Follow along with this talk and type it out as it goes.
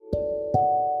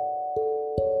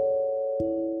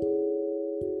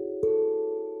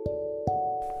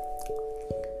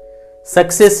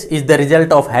Success is the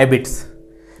result of habits,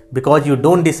 because you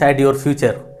don't decide your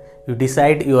future. You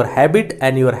decide your habit,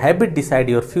 and your habit decide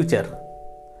your future.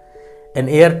 In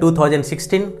year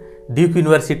 2016, Duke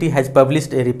University has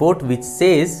published a report which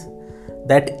says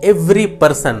that every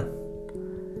person,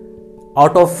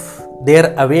 out of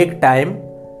their awake time,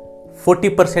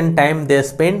 40% time they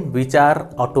spend which are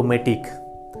automatic.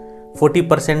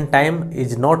 40% time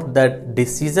is not the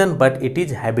decision, but it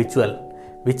is habitual,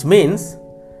 which means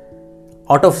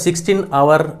out of 16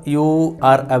 hours you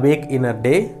are awake in a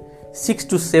day, 6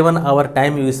 to 7 hour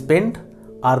time you spend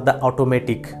are the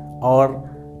automatic, or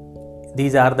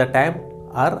these are the time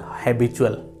are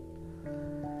habitual.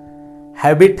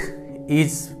 Habit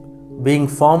is being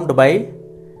formed by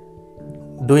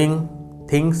doing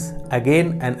things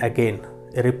again and again,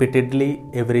 repeatedly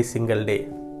every single day.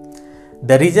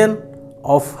 The reason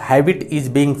of habit is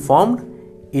being formed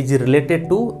is related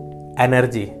to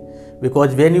energy,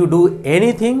 because when you do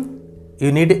anything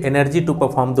you need energy to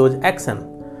perform those actions.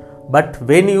 But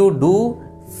when you do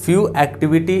few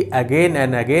activity again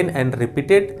and again and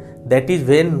repeated, that is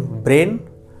when brain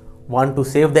want to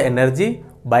save the energy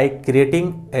by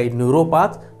creating a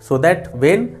neuropath, so that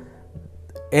when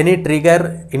any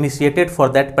trigger initiated for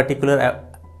that particular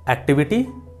activity,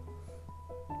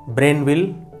 brain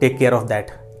will take care of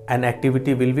that, and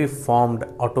activity will be formed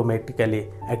automatically.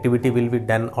 Activity will be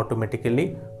done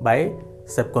automatically by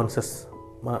subconscious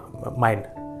mind.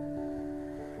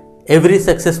 Every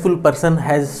successful person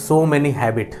has so many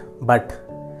habits, but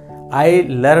I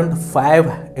learned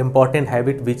 5 important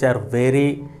habits which are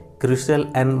very crucial,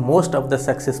 and most of the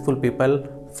successful people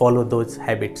follow those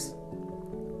habits.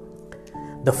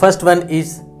 The first one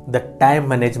is the time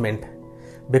management,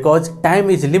 because time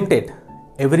is limited.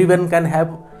 Everyone can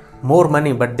have more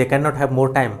money, but they cannot have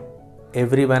more time.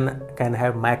 Everyone can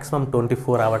have maximum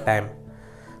 24-hour time,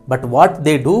 but what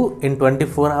they do in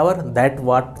 24 hours, that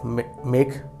what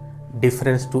make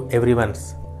difference to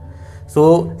everyone's.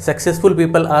 So successful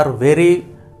people are very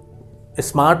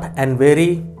smart and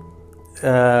very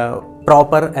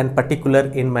proper and particular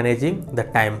in managing the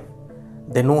time.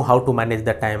 They know how to manage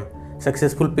the time.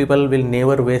 Successful people will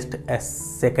never waste a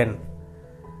second.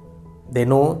 They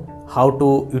know how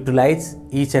to utilize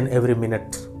each and every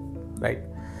minute, right?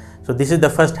 So this is the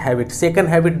first habit. Second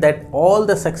habit, that all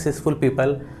the successful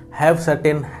people have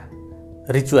certain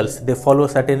rituals. They follow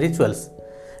certain rituals.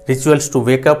 Rituals to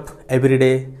wake up every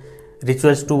day,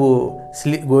 rituals to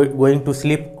sleep, going to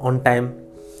sleep on time.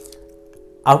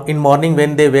 In morning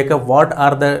when they wake up, what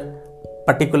are the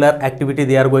particular activity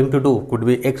they are going to do? Could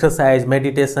be exercise,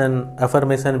 meditation,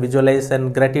 affirmation,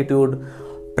 visualization, gratitude,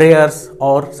 prayers,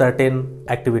 or certain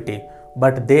activity,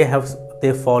 but they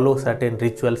follow certain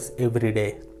rituals every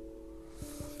day.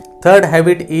 Third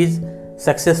habit is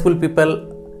successful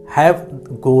people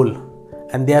have goal,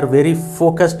 and they are very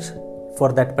focused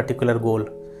for that particular goal.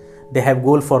 They have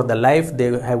goal for the life.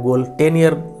 They have goal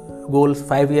 10-year goals,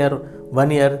 5-year,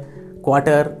 1 year,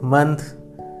 quarter, month,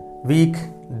 week,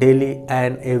 daily,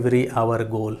 and every hour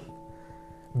goal.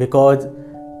 Because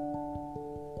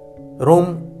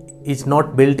Rome is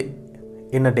not built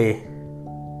in a day.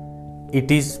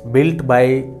 It is built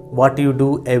by what you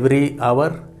do every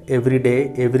hour, every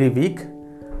day, every week,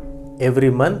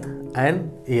 every month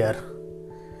and year.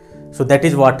 So that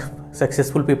is what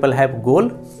successful people have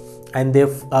goal, and they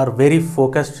are very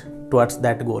focused towards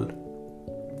that goal.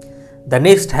 The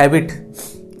next habit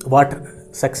what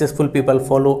successful people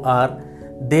follow are,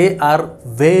 they are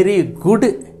very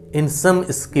good in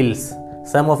some skills,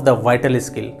 some of the vital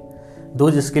skill.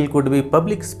 Those skill could be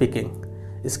public speaking,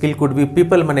 skill could be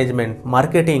people management,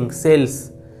 marketing,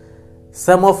 sales.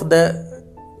 Some of the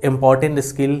important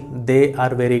skill, they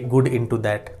are very good into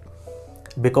that,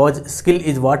 because skill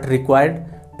is what required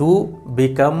to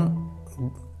become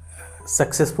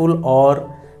successful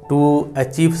or to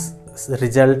achieve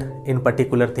result in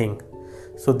particular thing.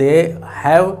 So they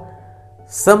have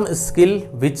some skill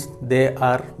which they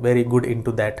are very good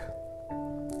into that.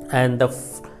 And the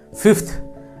fifth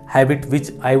habit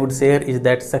which I would say is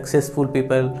that successful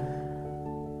people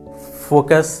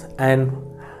focus and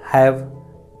have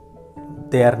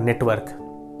their network,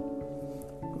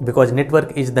 because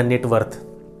network is the net worth.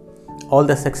 All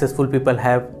the successful people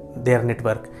have their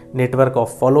network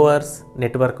of followers,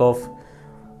 network of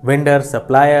vendor,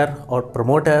 supplier or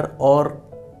promoter, or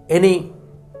any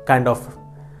kind of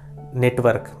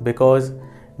network, because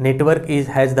network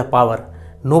has the power.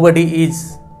 Nobody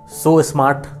is so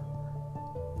smart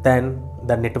than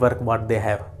the network what they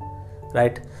have,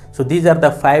 right? So these are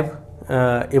the 5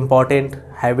 important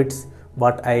habits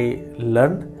what I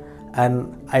learned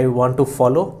and I want to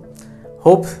follow.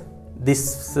 Hope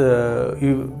this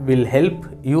will help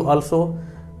you also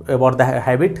about the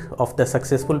habit of the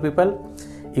successful people.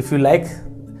 If you like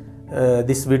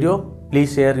this video,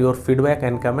 please share your feedback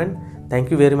and comment. Thank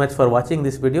you very much for watching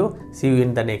this video. See you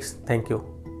in the next. Thank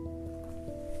you.